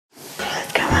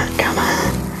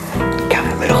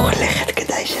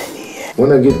בוא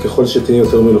נגיד, ככל שתהיה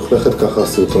יותר מלוכלכת, ככה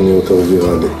הסרטון יהיה יותר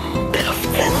ויראלי.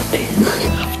 תרפצן אותי,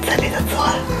 תרפצן לי את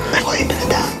הצורה. רואים בן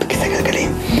אדם בכיסא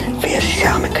גלגלים,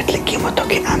 וישר מקטלקים אותו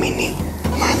כא-מיני.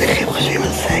 מה הנכים חושבים על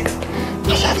סקס?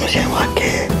 חשבנו שהם רק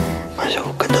משהו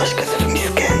קדוש כזה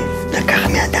ומסכן. לקחת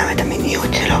מאדם את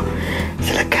המיניות שלו,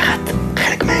 זה לקחת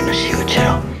חלק מהאנושיות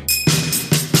שלו.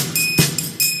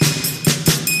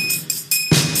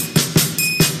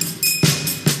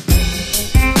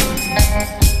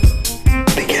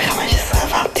 בגיל 15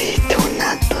 עברתי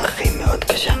תאונת דרכים מאוד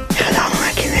קשה. חזרנו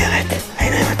מהכנרת,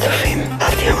 היינו עם הצופים,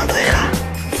 רבתי במדריכה,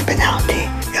 עצבנה אותי,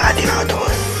 ירדתי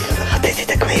מהאוטובוס, חציתי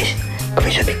את הכביש,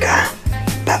 כביש הבקעה,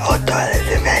 באוטו על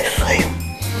איזה 120.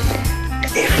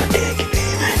 העיף אותי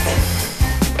לגיבימת,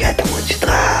 פגיעת עמוד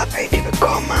שדרה, הייתי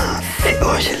בקומה,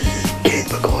 שיאו של גיל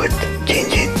התבגרות,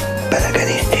 ג'ינג'ית,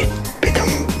 בלגניסטית. פתאום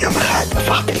יום אחד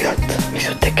הפכתי להיות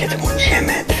משותקת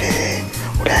מונשמת,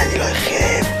 ואולי אני לא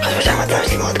אחיה. חשבו שהמצב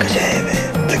שלי מאוד קשה,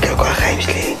 וזה כאילו כל החיים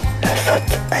שלי לעשות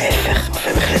ההפך.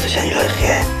 הרופאים החליטו שאני לא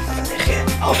אחיה, אז אני אחיה.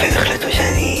 הרופאים החליטו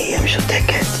שאני אהיה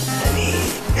משותקת, אז אני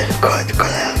ארקוד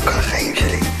כל החיים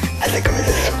שלי. אז זה גם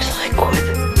איזה סוג של ריקוד.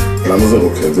 למה זה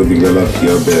רוקד? זה בגלל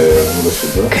הפגיעה בעמוד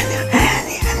השדרה? כנראה,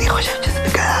 אני חושבת שזה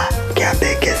בגלל הפגיעה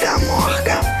בגזע המוח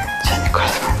גם, שאני כל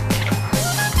הזמן כאילו...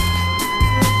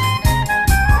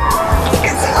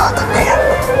 כן, זה לא אותו פגיעה,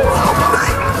 זה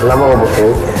רובוטריק. למה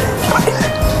רובוטריק?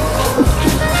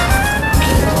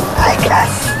 היי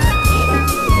קלאס.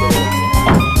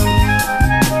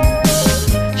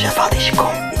 כשעברתי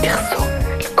שיקום, התייחסו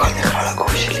לכל מכלול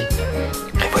הגוף שלי.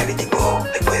 ריבוי בדיבור,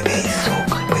 ריבוי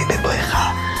בעיסוק, ריבוי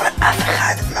בבריחה, אבל אף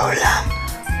אחד מעולם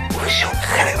ובשום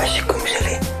חלק מהשיקום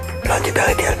שלי לא דיבר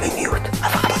איתי על מיניות.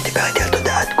 אף אחד לא דיבר איתי על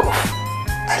תודעת גוף,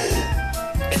 על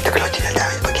הסתכלות של ילדה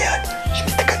מתבגרת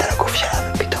שמסתכלת על הגוף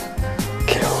שלה ופתאום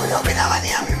כאילו לא מבינה מה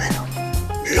נהיה ממנו.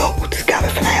 לא הוצגה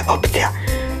בפניי האופציה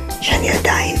שאני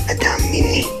עדיין אדם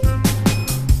מיני.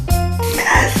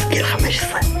 מאז גיל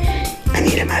 15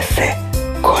 אני למעשה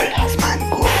כל הזמן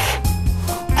גוף.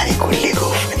 אני כולי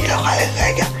גוף, אני לא יכולה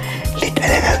לרגע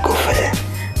להתעלם מהגוף הזה,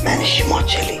 מהנשימות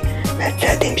שלי,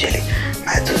 מהצעדים שלי,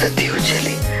 מהתזוזתיות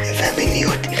שלי,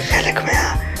 והמיניות היא חלק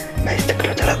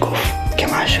מההסתכלות על הגוף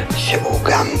כמשהו